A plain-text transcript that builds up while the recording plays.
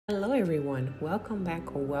Hello everyone, welcome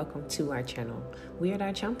back or welcome to our channel. We are the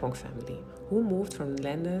Acheampong family who moved from the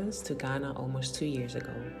Netherlands to Ghana almost 2 years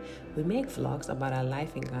ago. We make vlogs about our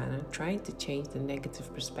life in Ghana, trying to change the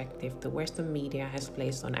negative perspective the Western media has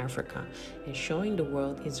placed on Africa and showing the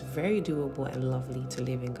world it's very doable and lovely to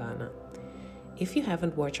live in Ghana. If you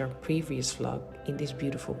haven't watched our previous vlog in this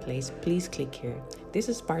beautiful place, please click here. This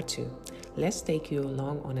is part 2. Let's take you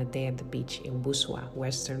along on a day at the beach in Busua,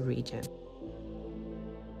 Western region.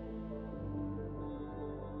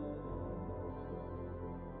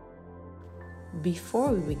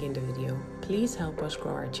 Before we begin the video, please help us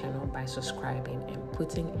grow our channel by subscribing and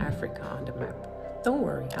putting Africa on the map. Don't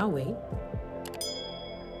worry, I'll wait.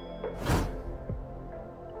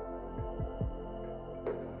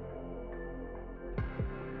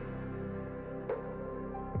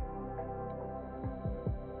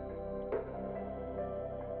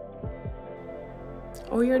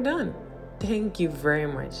 Oh, you're done. Thank you very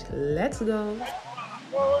much. Let's go.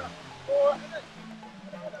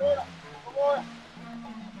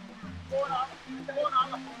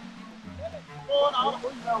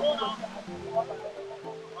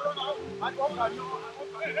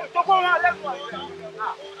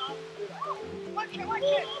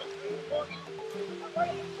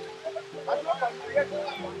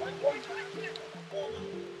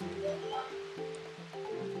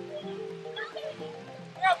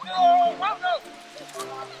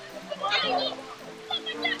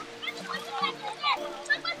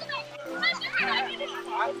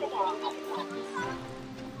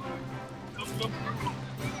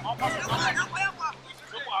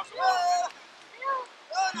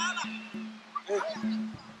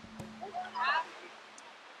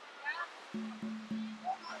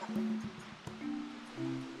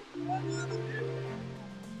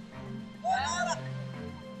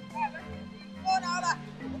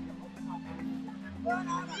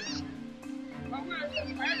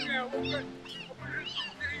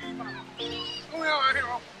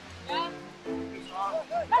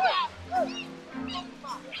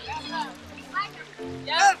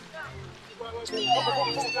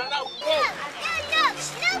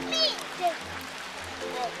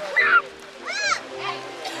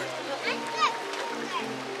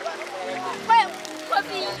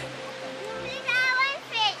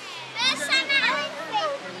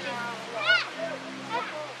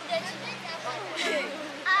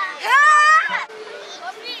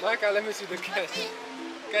 Micah, let me see the catch.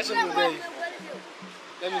 Catch of the day.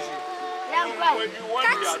 Let me see.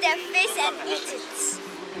 Catch the fish and eat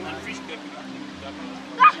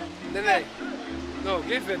it. No,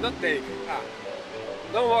 give it, not take.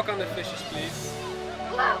 Don't walk on the fishes, please.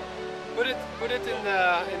 Put it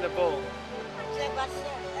in the bowl.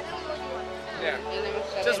 Yeah.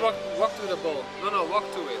 Just walk to the bowl. No,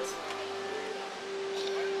 walk to it.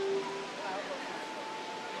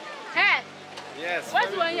 Hey. Yes.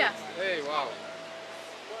 What's one here? Hey, wow.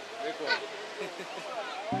 Big one.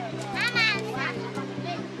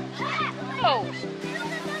 Oh.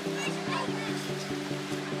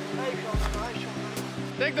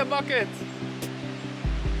 Take the bucket.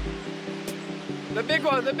 The big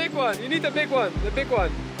one, the big one. You need the big one, the big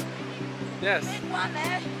one. Yes. Big one,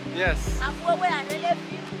 eh? Yes.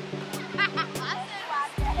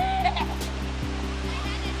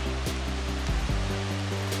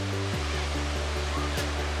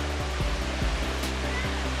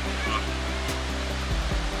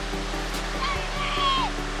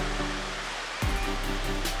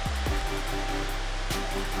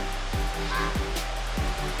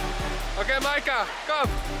 Okay, Micah, come.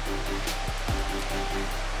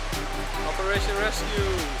 Operation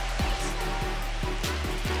Rescue.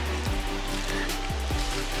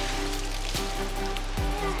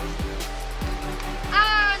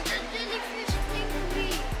 The jellyfish sting me.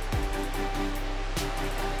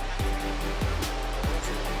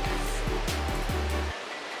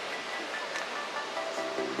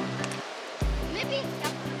 Maybe.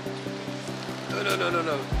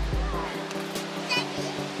 No.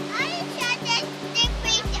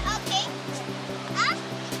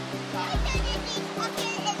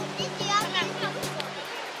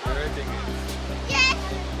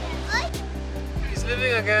 He's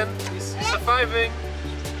living again. He's surviving.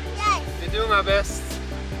 Yes. We're doing our best.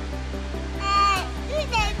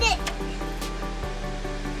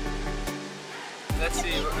 Let's see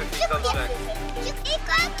if he comes back.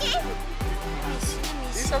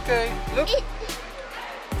 He's okay. Look.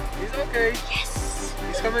 He's okay. Yes.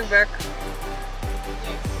 He's coming back.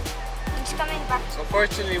 He's coming back.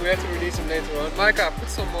 Unfortunately, we have to release him later on. Micah, put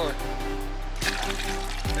some more.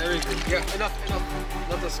 Very good. Yeah, enough. We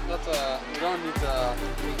don't need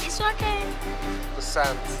It's okay. the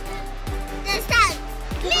sand. The sun.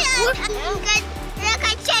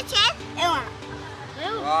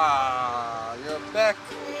 Wow, you're back.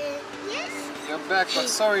 Yes. You're back, but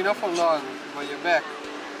sorry, not for long, but you're back.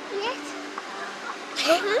 Yes.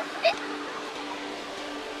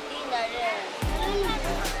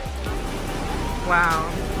 Wow.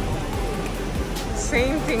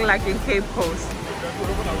 Same thing like in Cape Coast.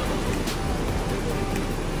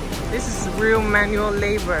 This is real manual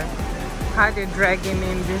labor. How they're dragging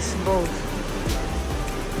in this boat.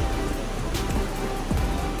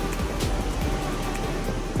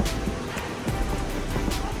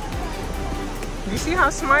 You see how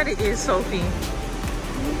smart it is, Sophie?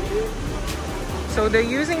 So they're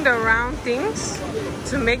using the round things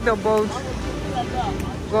to make the boat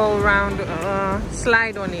go around,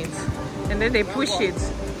 slide on it. And then they push it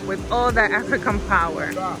with all that African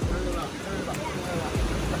power.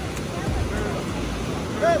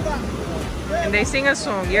 And they sing a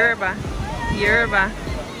song, Yoruba, Yoruba,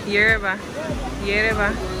 Yoruba,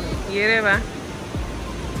 Yoruba, Yoruba.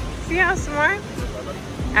 See how smart?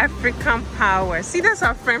 African power. See, that's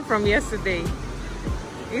our friend from yesterday.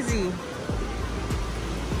 Izzy.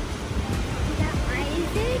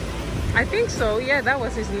 I think so. Yeah, that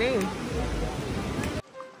was his name.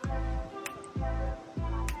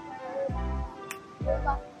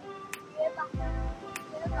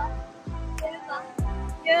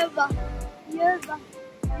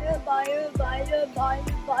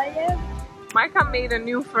 Micah made a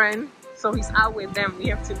new friend, so he's out with them. We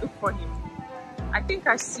have to look for him. I think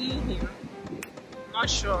I see him. Not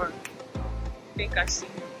sure. I think I see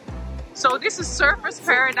him. So this is Surfer's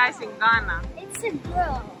Paradise in Ghana. It's a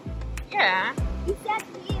girl. Yeah. Is that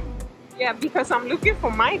him? Yeah, because I'm looking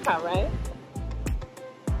for Micah, right?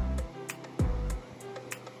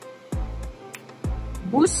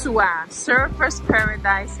 Busua, Surfer's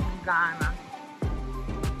Paradise in Ghana.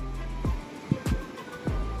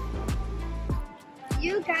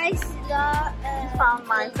 You guys saw. You found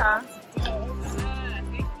Micah.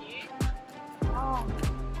 Oh.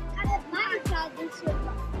 Micah, this is.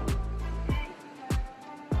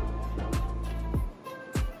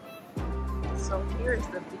 So here is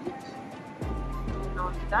the beach. And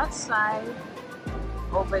on that side,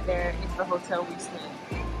 over there is the hotel we stayed.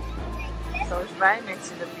 So it's right next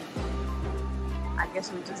to the beach. I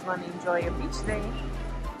guess we're just gonna enjoy a beach day.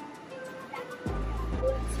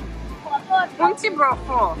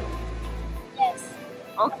 Bro. Yes.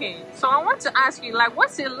 Okay, so I want to ask you, like,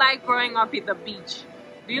 what's it like growing up at the beach?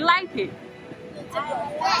 Do you like it?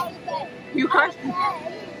 You can't.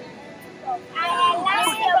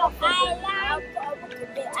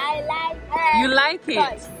 You like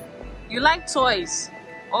it? You like toys?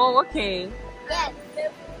 Oh, okay. Yes.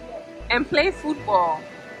 And play football.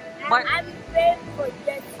 But I'm paying for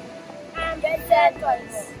that. I'm better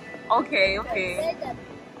toys. okay.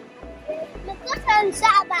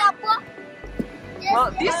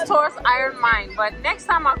 Well, this tours aren't mine, but next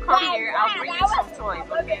time I come here, I'll bring you some toys,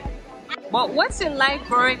 okay? But what's it like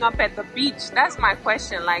growing up at the beach? That's my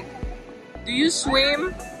question. Like, do you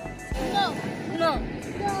swim? No.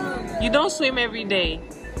 You don't swim every day,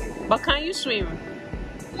 but can you swim?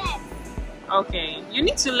 Yes. Okay, you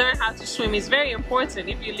need to learn how to swim. It's very important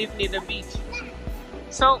if you live near the beach.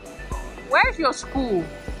 So, where's your school?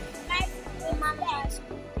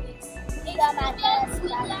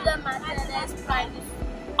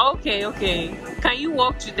 Okay. Can you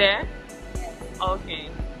walk to there? Okay.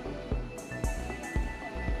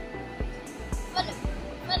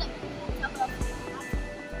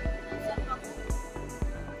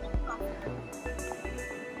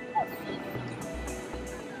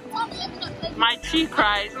 My tree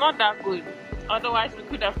cries, not that good. Otherwise, we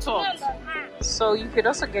could have talked. So you could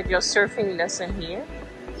also get your surfing lesson here.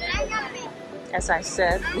 As I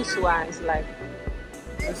said, busua is like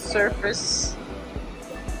the surface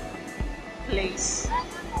place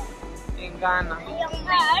in Ghana.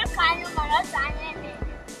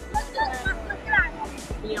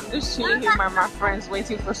 I'm just chilling here with my friends,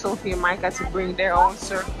 waiting for Sophie and Micah to bring their own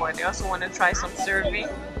surfboard. They also want to try some surfing,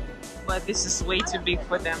 but this is way too big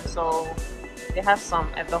for them, so they have some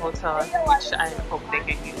at the hotel, which I hope they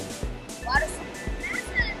can use.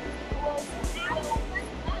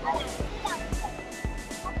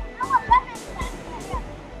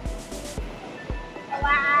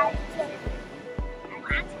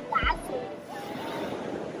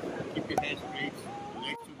 Keep your head straight,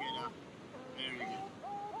 legs together. Very good.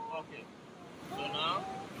 Okay. So now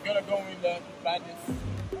we're gonna go in there, try this.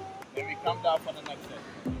 Then we come down for the next set.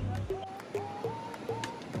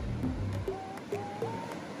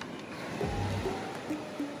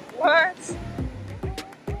 What?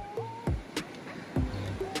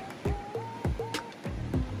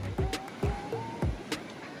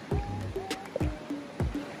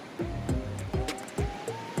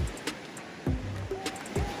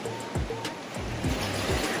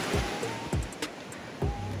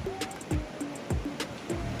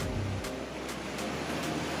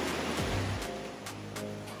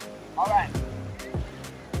 All right.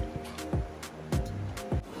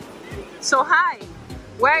 So hi,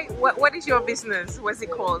 what is your business? What's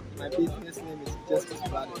it called? My business name is Justice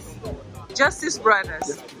Brothers. Justice Brothers.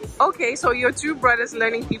 Yes, please. Okay, so you're two brothers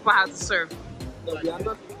learning people how to surf. No, we are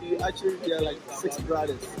not. We actually we are like 6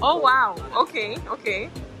 brothers. Oh wow. Okay, okay.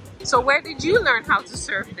 So where did you learn how to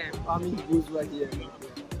surf then? I'm in busua here.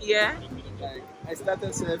 Yeah. Like I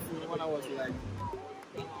started surfing when I was like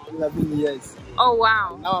 11 years. Oh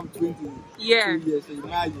wow. Now I'm 22 Yeah. years. So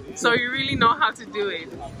imagine. So you really know how to do it.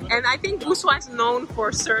 And I think busua is known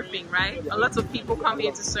for surfing, right? A lot of people come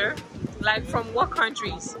here to surf. Like from what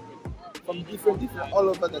countries? From different all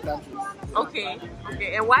over the countries. Okay,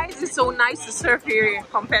 okay. And why is it so nice to surf here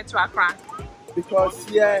compared to Accra? Because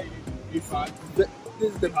here this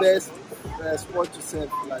is the best sport to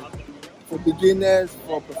surf. Like for beginners,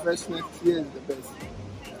 for professionals, here is the best.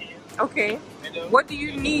 Okay. What do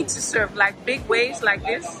you need to surf? Like big waves like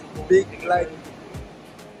this? Big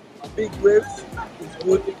waves is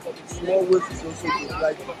good. Small waves is also good.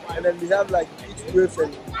 Like, and then we have like each wave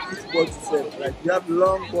and each board to surf. Like you have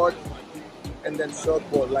long board and then short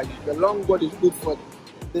board. Like the long board is good for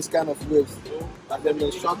this kind of waves, and then the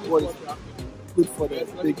short board is good for the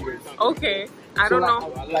big waves. Okay. I don't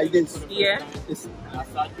know. Like this. Yeah. It's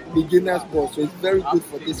beginner's board, so it's very good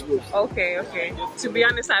for this wave. Okay, okay. To be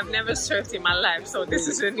honest, I've never surfed in my life, so this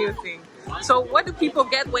is a new thing. So what do people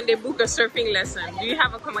get when they book a surfing lesson? Do you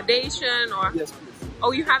have accommodation or? Yes, please.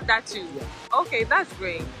 Oh, you have that too? Yeah. Okay, that's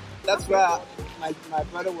great. That's where my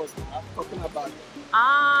brother was talking about.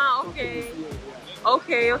 Ah, okay.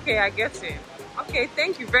 Okay, okay, I get it. Okay,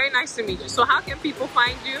 thank you. Very nice to meet you. So how can people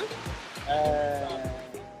find you?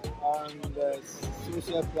 On the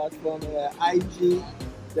social platform, IG,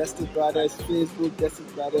 Justice Brothers, Facebook, Justice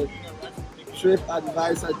Brothers,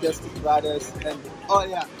 TripAdvisor, Justice Brothers, and oh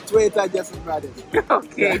yeah, Twitter, Justice Brothers.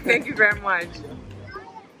 Okay, thank you very much.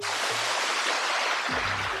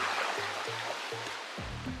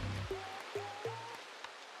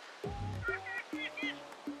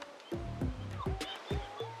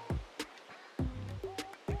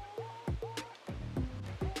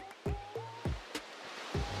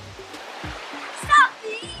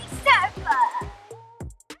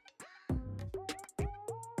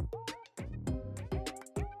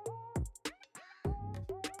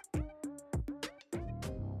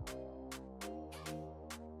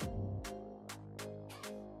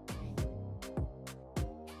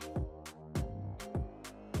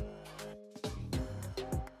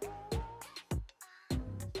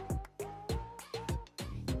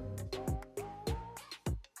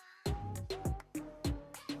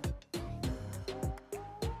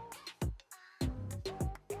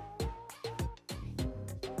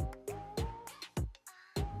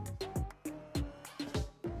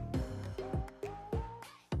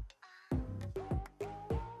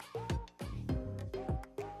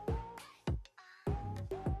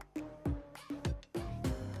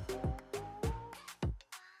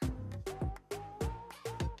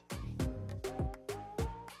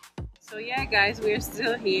 So yeah guys, we're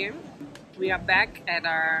still here. We are back at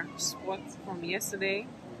our spot from yesterday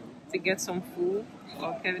to get some food.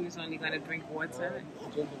 Well, Kevin is only gonna drink water.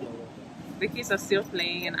 The kids are still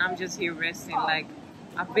playing and I'm just here resting. Like,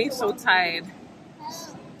 I've been so tired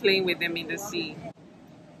playing with them in the sea.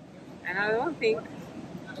 And I don't think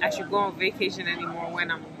I should go on vacation anymore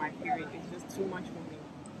when I'm on my period. It's just too much for me.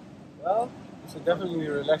 Well, you should definitely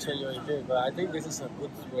relax when you're in period, but I think this is a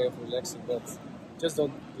good way of relaxing, but just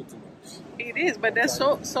don't do too much. It is, but there's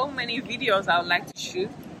so many videos I would like to shoot.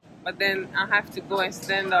 But then I have to go and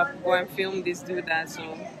stand up, go and film this, do that.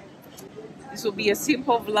 So this will be a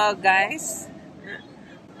simple vlog, guys.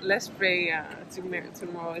 Let's pray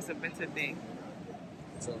tomorrow is a better day.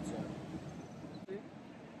 So,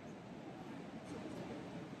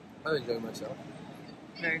 I'm enjoying myself.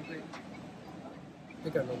 Very good. I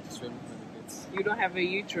think I learned to swim when it gets. You don't have a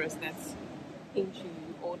uterus that's pinching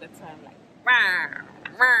you all the time, like rah,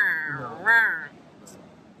 rah, rah.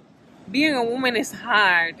 Being a woman is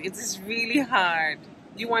hard. It is really hard.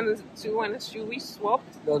 Should we swap?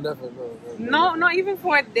 No, never, No, not even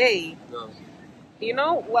for a day. No. You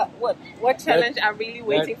know what challenge I'm really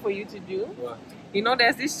waiting for you to do? What? You know,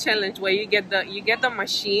 there's this challenge where you get the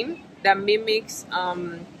machine that mimics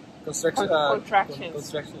contractions.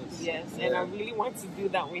 Contractions. Yes, and I really want to do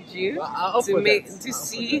that with you Well, to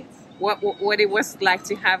see what it was like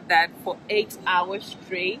to have that for 8 hours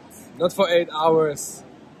straight. Not for 8 hours.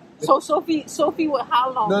 So Sophie,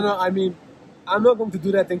 how long? No, I mean, I'm not going to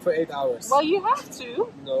do that thing for 8 hours. Well, you have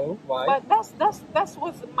to. No, why? But that's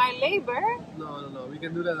what's my labor. No. We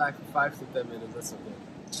can do that like for 5 to 10 minutes. That's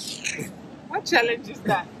okay. What challenge is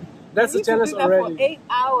that? That's a challenge already. For 8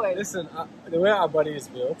 hours. Listen, the way our body is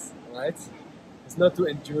built, right? It's not to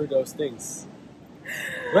endure those things.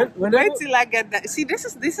 Wait till I get that. See, this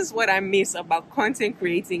is what I miss about content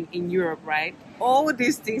creating in Europe, right? All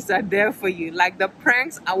these things are there for you, like the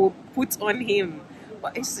pranks I will put on him.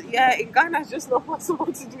 But in Ghana, it's just not possible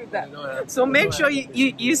to do that. So make sure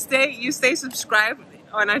you stay subscribed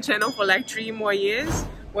on our channel for like 3 more years.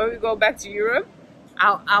 When we go back to Europe,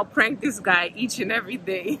 I'll prank this guy each and every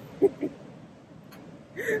day.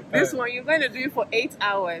 This one you're going to do it for 8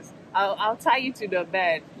 hours. I'll tie you to the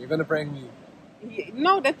bed. You're gonna prank me.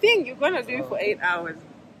 No, the thing you're gonna do it for 8 hours.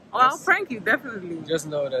 Oh, I'll prank you definitely. Just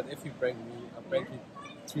know that if you prank me, I'll prank you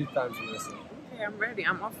 3 times worse. Okay, I'm ready.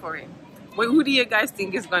 I'm up for it. Wait, who do you guys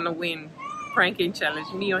think is gonna win pranking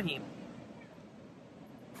challenge? Me or him?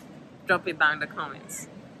 Drop it down in the comments.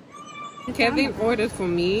 Kevin ordered for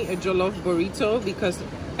me a jollof burrito because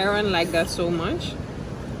Aaron liked that so much.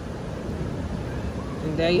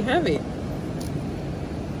 And there you have it.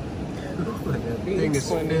 That thing is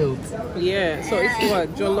filled. Yeah, so it's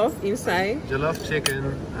what? Jollof inside? Jollof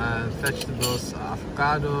chicken, vegetables,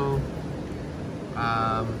 avocado.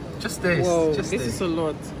 Just taste. Whoa, just this taste. is a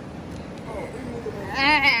lot.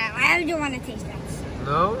 I don't want to taste that.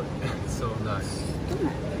 No? It's so nice.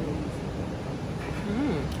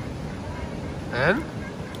 And?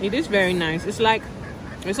 It is very nice. It's like,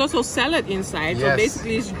 it's also salad inside. Yes. So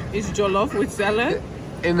basically it's jollof with salad.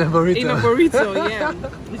 In a burrito. In a burrito, yeah.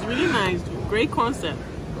 It's really nice. Great concept.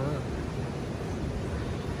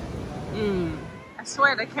 I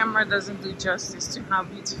swear the camera doesn't do justice to how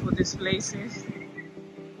beautiful this place is.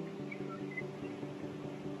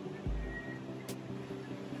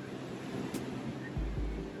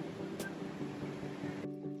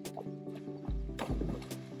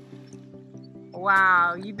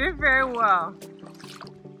 Wow, you did very well.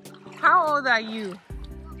 How old are you?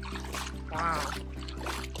 Wow.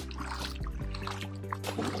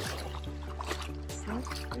 See,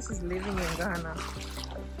 this is living in Ghana.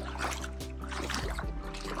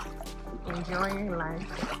 Enjoying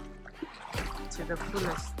life to the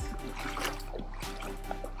fullest.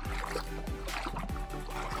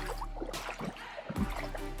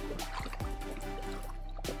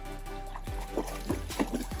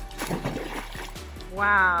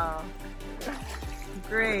 Wow.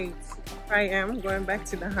 Great. I am going back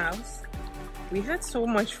to the house. We had so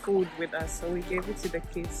much food with us, so we gave it to the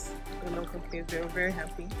kids, the local kids. They were very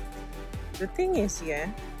happy. The thing is, yeah,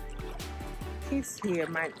 kids here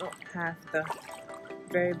might not have the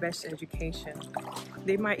very best education.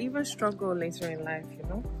 They might even struggle later in life, you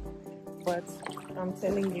know. But I'm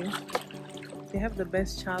telling you, they have the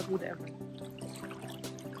best childhood ever.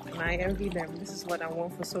 And I envy them. This is what I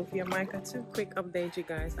want for Sophie and Micah too. Quick update, you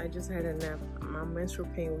guys. I just had a nap. My menstrual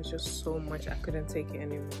pain was just so much. I couldn't take it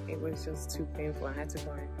anymore. It was just too painful. I had to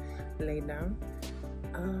go and lay down.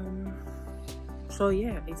 So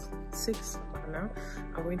yeah, it's 6 now.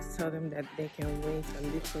 I'm going to tell them that they can wait a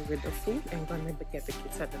little with the food and go and get the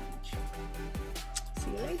kids at the beach.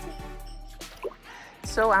 See you later.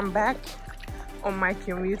 So I'm back on my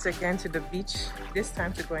commute again to the beach. This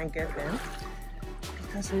time to go and get them,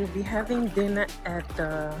 because we'll be having dinner at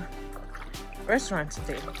the restaurant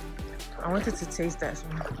today. I wanted to taste that. So,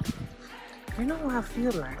 you know what I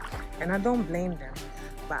feel like? And I don't blame them,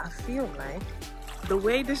 but I feel like the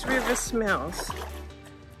way this river smells,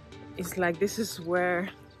 it's like this is where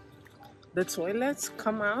the toilets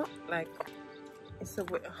come out. Like it's a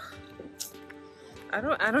way. I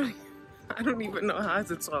don't even know how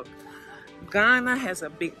to talk. Ghana has a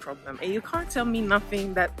big problem, and you can't tell me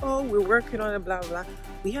nothing that, oh, we're working on it, blah blah.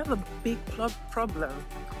 We have a big problem.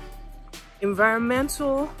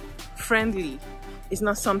 Environmental friendly is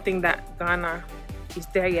not something that Ghana is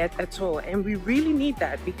there yet at all, and we really need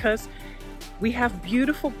that, because we have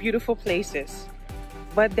beautiful places,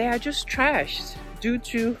 but they are just trashed due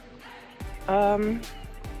to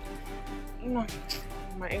you know,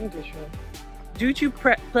 my English, due to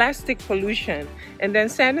plastic pollution. And then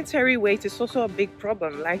sanitary waste is also a big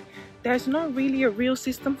problem. Like, there's not really a real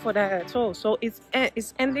system for that at all. So it's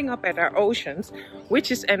ending up at our oceans,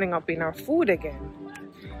 which is ending up in our food again.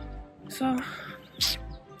 So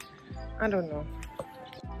I don't know.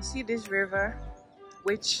 You see this river,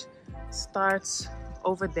 which starts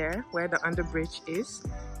over there where the underbridge is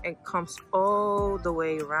and comes all the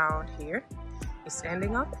way around here. It's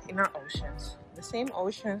ending up in our oceans, the same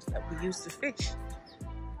oceans that we used to fish.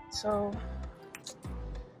 So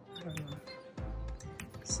I don't know.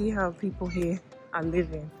 See how people here are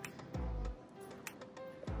living,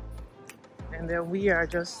 and then we are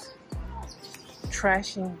just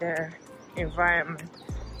trashing their environment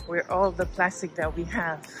with all the plastic that we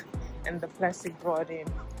have and the plastic brought in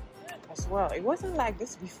as well. It wasn't like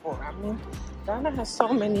this before. I mean, Ghana has so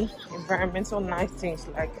many environmental nice things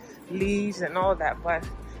like leaves and all that, but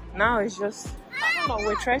now it's just, I don't know,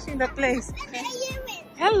 we're trashing the place.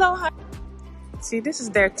 Hello, hi. See, this is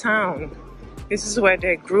their town. This is where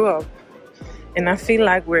they grew up, and I feel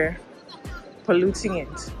like we're polluting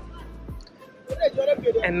it.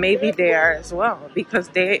 And maybe they are as well, because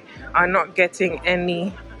they are not getting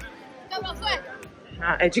any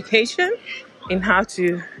education in how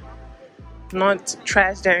to not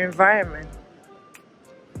trash their environment.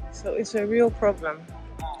 So it's a real problem,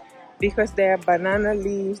 because there are banana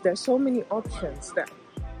leaves. There's so many options that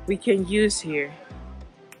we can use here,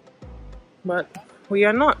 but we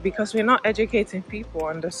are not, because we're not educating people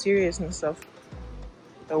on the seriousness of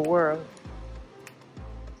the world.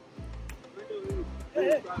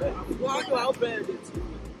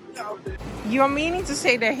 You're meaning to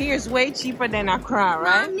say that here is way cheaper than Accra,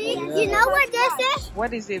 right? Mommy, you know what this is?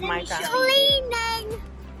 What is it, Micah? Cleaning.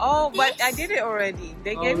 Oh, but I did it already.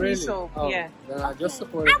 They gave me soap. Oh, Yeah. then I just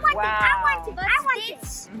support it. Wow. I want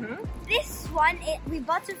it. This one, we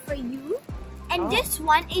bought it for you. And this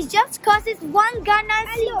one is just cause it's 1 Ghana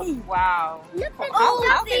cedi. Wow. Look at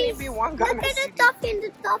How can it be 1 Ghana Look at the cedi? toffee and the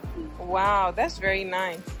toffee. Wow, that's very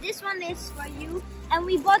nice. This one is for you. And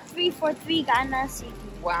we bought 3 for 3 Ghana cedi.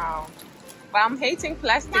 Wow. But I'm hating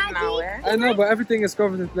plastic now, eh? I know, but everything is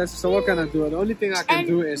covered in plastic, so what can I do? The only thing I can And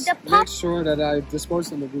do is the make sure that I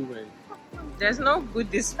dispose in a good way. There's no good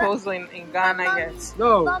disposal in Ghana yet.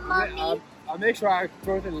 No, But mommy, I'll make sure I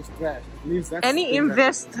throw it in the trash. Any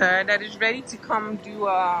investor that is ready to come do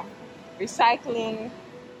a recycling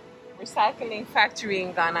factory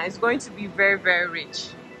in Ghana is going to be very, very rich.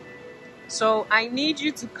 So I need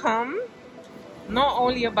you to come, not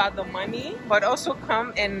only about the money, but also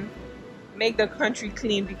come and make the country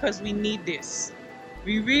clean, because we need this.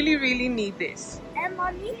 We really, really need this. and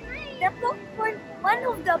mommy, the popcorn, one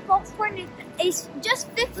of the popcorn is just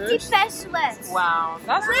 50 pesos. Wow,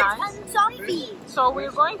 that's With nice. a zombie. So we're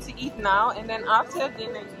going to eat now, and then after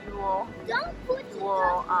dinner you will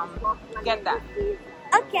get that.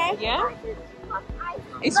 Okay. Yeah?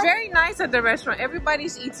 It's very nice at the restaurant.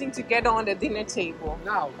 Everybody's eating together on the dinner table.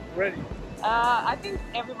 Now, ready. I think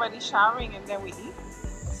everybody's showering and then we eat.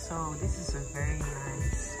 So this is a very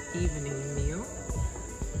nice evening meal.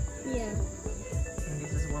 Yeah. And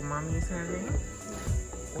this is what mommy is having.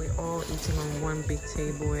 We're all eating on one big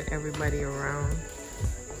table with everybody around.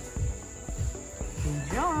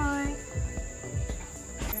 Enjoy!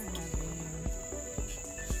 We're having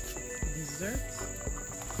dessert.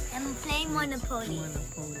 I'm playing Monopoly.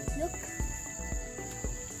 Look.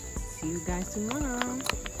 See you guys tomorrow.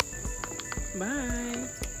 Bye.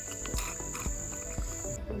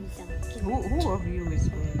 Who of you is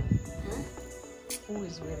winning? Huh? Who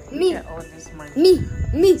is winning? Me. Get all this money.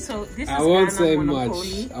 Me. So this is I won't Ghana say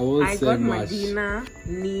Monopoly. much. I won't say got much. Medina,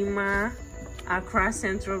 Nima, Accra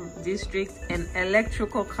Central District, and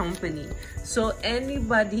Electrical Company. So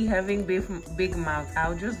anybody having big mouth,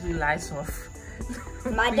 I'll just do lights off.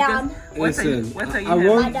 Madam. What are you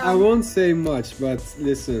having? I won't say much, but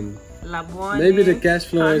listen. Labone, Maybe the cash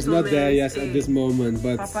flow is not there Cantonese, yet at this moment,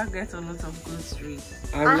 but Papa gets a lot of good streets.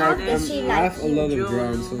 I have a lot of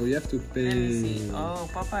ground, so you have to Let me see. pay. Oh,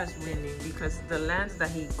 Papa is winning because the lands that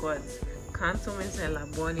he got, Cantonments and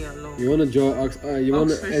Labone alone. You want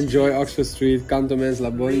to enjoy Oxford Street, Cantonments,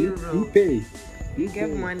 Labone? You pay. You get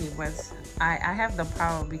money, but I have the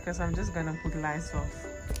power because I'm just gonna put lights off.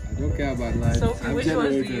 I don't care about lights. Sophie, which ones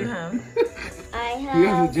do you have? I You have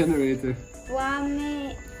a have generator.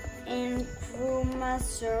 Kwame and Kruma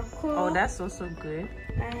Circle. Oh, that's also good.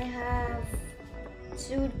 I have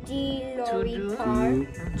Tudu Lorry Tudu. Park.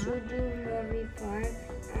 Mhm. Tudu Lorry Park.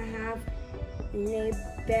 I have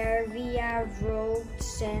Liberia Road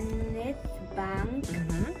Senate Bank.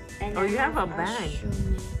 And Oh, I you have a bank.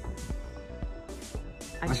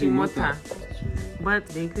 Acheampong. Achimota. But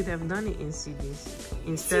they could have done it in CDs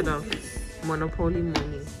instead of Monopoly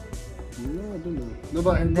money. No, I don't know. No,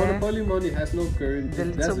 but And there, Monopoly money has no currency. The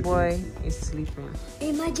That's little a boy currency. is sleeping.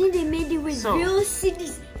 Imagine they made it with So- real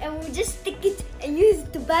cities and we just stick it and use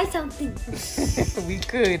it to buy something. We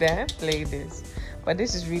could play this, but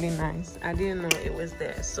this is really nice. I didn't know it was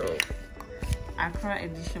there, so Accra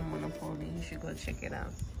edition Monopoly. You should go check it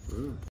out.